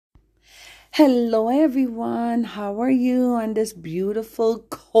Hello, everyone. How are you on this beautiful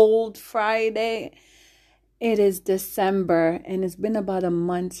cold Friday? It is December, and it's been about a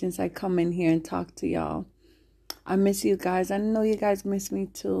month since I come in here and talk to y'all. I miss you guys. I know you guys miss me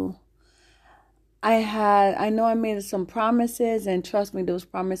too. I know I made some promises, and trust me, those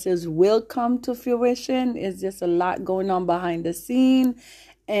promises will come to fruition. It's just a lot going on behind the scene,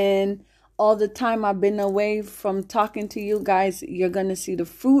 and all the time I've been away from talking to you guys, you're gonna see the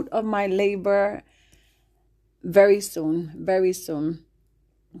fruit of my labor very soon, very soon.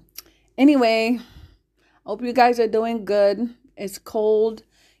 Anyway, hope you guys are doing good. It's cold.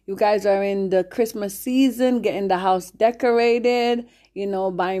 You guys are in the Christmas season, getting the house decorated,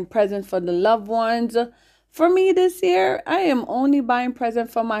 buying presents for the loved ones. For me this year, I am only buying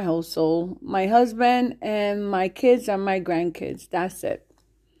presents for my household, my husband and my kids and my grandkids. That's it.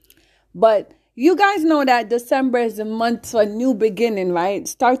 But you guys know that December is a month for a new beginning, right?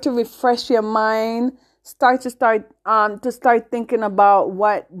 Start to refresh your mind. Start thinking about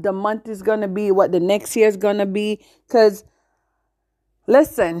what the month is gonna be, what the next year is gonna be. Cause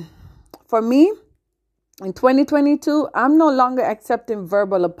listen, for me, in 2022, I'm no longer accepting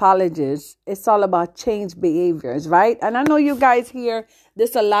verbal apologies. It's all about change behaviors, right? And I know you guys hear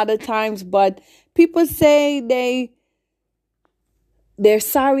this a lot of times, but people say they're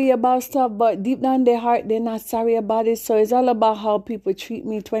sorry about stuff, but deep down in their heart, they're not sorry about it. So it's all about how people treat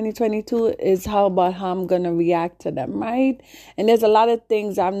me. 2022 is about how I'm going to react to them, right? And there's a lot of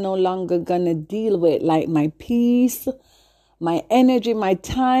things I'm no longer going to deal with, like my peace, my energy, my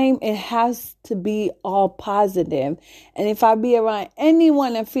time. It has to be all positive. And if I be around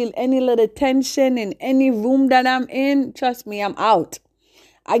anyone and feel any little tension in any room that I'm in, trust me, I'm out.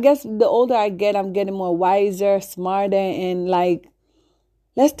 I guess the older I get, I'm getting more wiser, smarter, and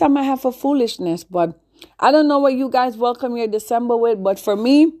less time I have for foolishness. But I don't know what you guys welcome your December with, but for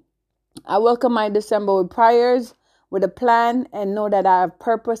me, I welcome my December with prayers, with a plan, and know that I have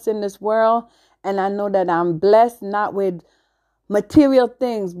purpose in this world. And I know that I'm blessed, not with material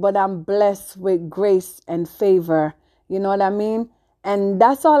things, but I'm blessed with grace and favor. You know what I mean? And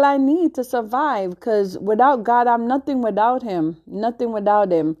that's all I need to survive, because without God, I'm nothing without him. Nothing without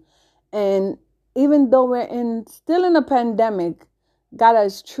him. And even though we're still in a pandemic, God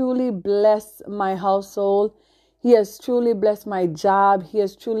has truly blessed my household. He has truly blessed my job. He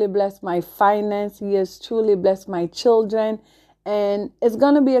has truly blessed my finance. He has truly blessed my children. And it's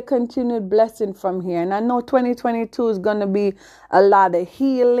going to be a continued blessing from here. And I know 2022 is going to be a lot of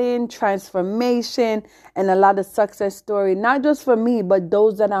healing, transformation, and a lot of success story. Not just for me, but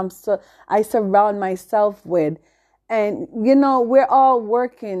those that I surround myself with. And, we're all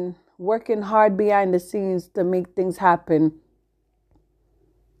working hard behind the scenes to make things happen.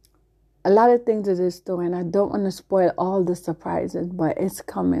 A lot of things is in store, and I don't want to spoil all the surprises, but it's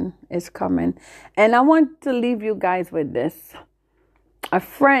coming. It's coming. And I want to leave you guys with this. A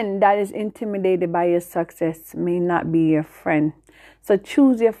friend that is intimidated by your success may not be your friend. So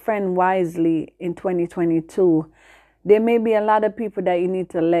choose your friend wisely in 2022. There may be a lot of people that you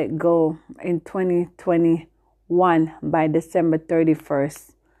need to let go in 2021 by December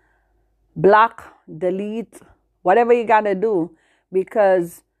 31st. Block, delete, whatever you got to do,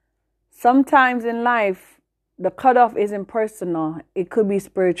 because sometimes in life, the cutoff isn't personal. It could be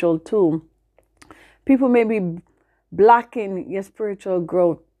spiritual too. People may be blocking your spiritual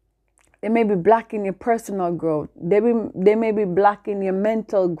growth. They may be blocking your personal growth. They may be blocking your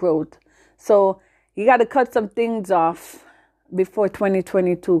mental growth. So you got to cut some things off before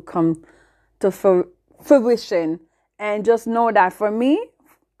 2022 come to fruition. And just know that for me,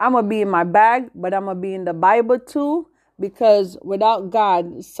 I'm going to be in my bag, but I'm going to be in the Bible too. Because without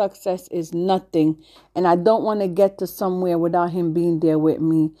God, success is nothing. And I don't want to get to somewhere without him being there with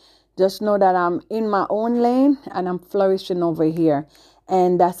me. Just know that I'm in my own lane and I'm flourishing over here.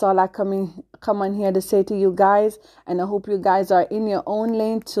 And that's all I come on here to say to you guys. And I hope you guys are in your own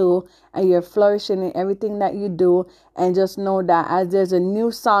lane too. And you're flourishing in everything that you do. And just know that as there's a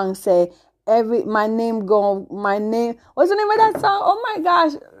new song, say, what's the name of that song? Oh my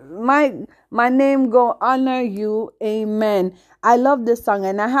gosh. My name go honor you. Amen. I love this song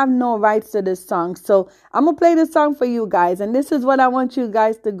and I have no rights to this song. So I'm going to play this song for you guys. And this is what I want you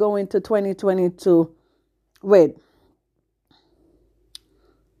guys to go into 2022 with.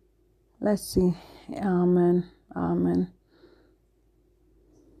 Let's see. Amen. Amen.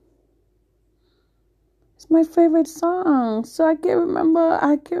 It's my favorite song. So I can't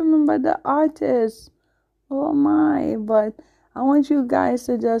remember the artist. Oh my, but I want you guys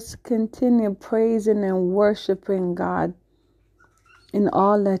to just continue praising and worshiping God in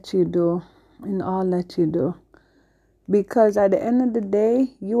all that you do. In all that you do. Because at the end of the day,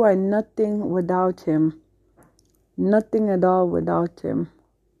 you are nothing without Him. Nothing at all without Him.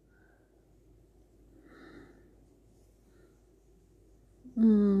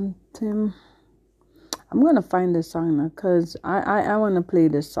 Tim. I'm going to find this song now because I want to play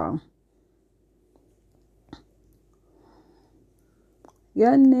this song.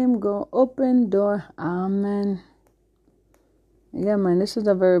 Your name go open door. Amen. Yeah, man, this is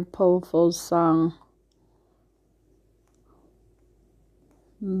a very powerful song.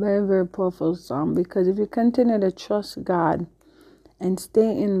 Very, very powerful song. Because if you continue to trust God and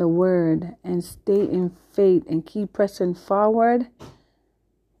stay in the Word and stay in faith and keep pressing forward.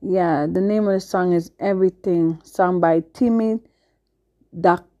 Yeah, the name of the song is Everything. Sung by Timmy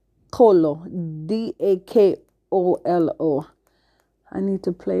Dakolo. Dakolo. I need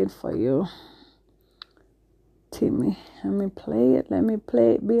to play it for you. Timmy. Let me play it.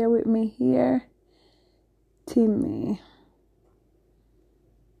 Bear with me here. Timmy.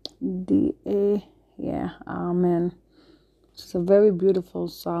 D-A. Yeah, amen. It's a very beautiful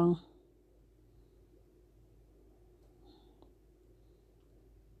song.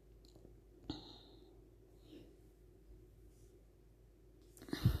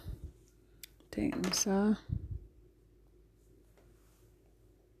 Things, I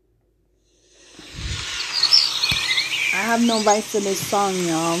have no rights to this song,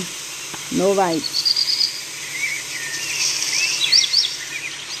 y'all. No rights.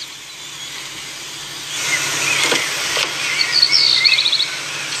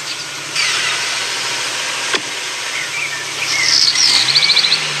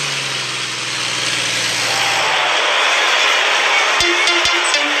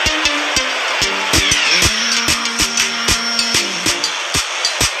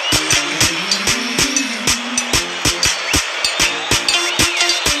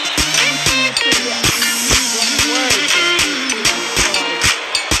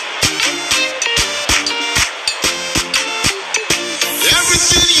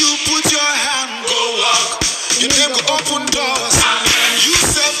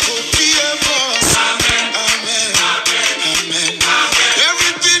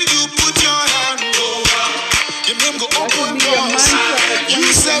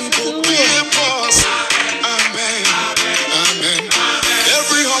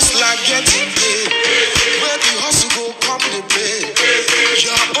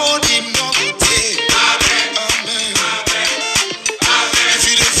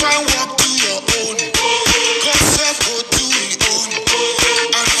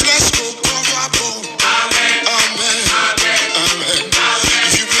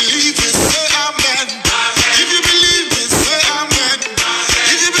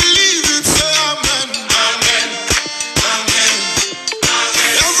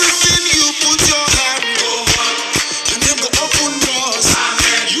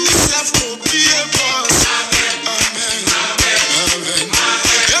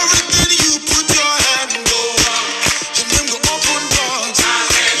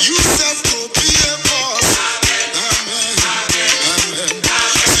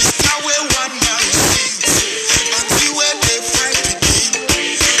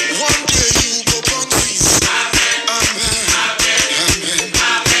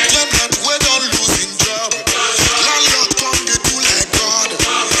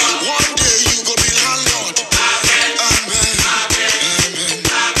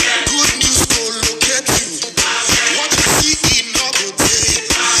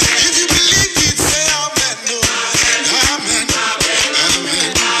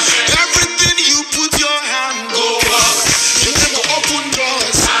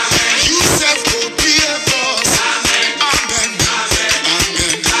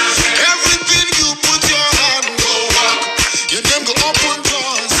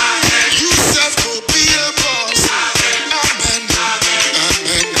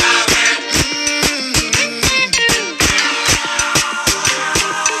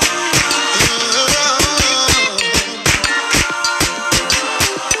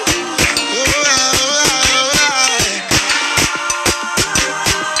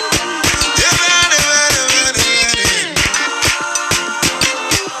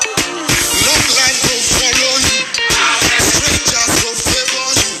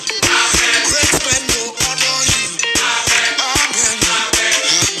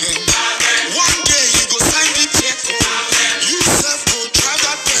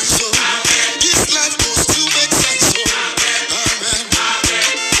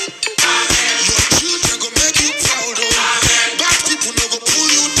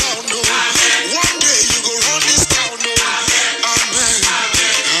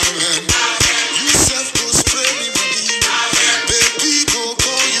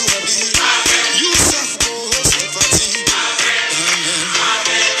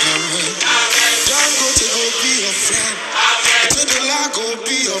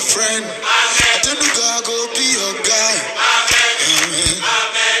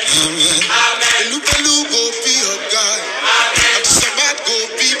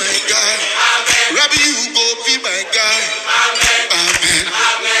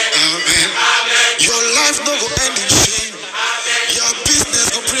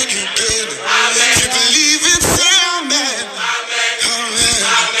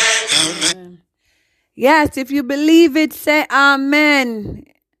 Yes, if you believe it, say amen.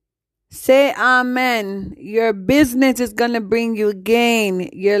 Say amen. Your business is going to bring you gain.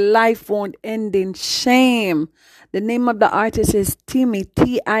 Your life won't end in shame. The name of the artist is Timi,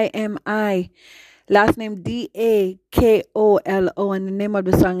 Timi. Last name Dakolo. And the name of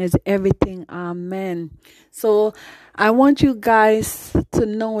the song is Everything. Amen. So I want you guys to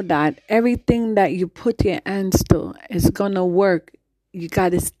know that everything that you put your hands to is going to work. You got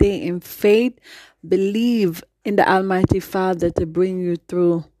to stay in faith. Believe in the Almighty Father to bring you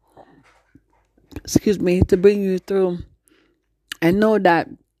through. To bring you through. And know that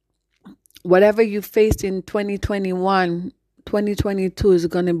whatever you faced in 2021, 2022 is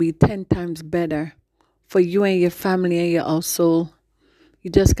going to be 10 times better for you and your family and your household.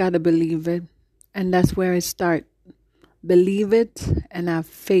 You just got to believe it. And that's where it starts. Believe it and have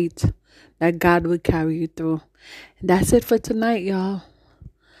faith that God will carry you through. And that's it for tonight, y'all.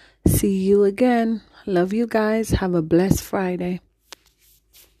 See you again. Love you guys. Have a blessed Friday.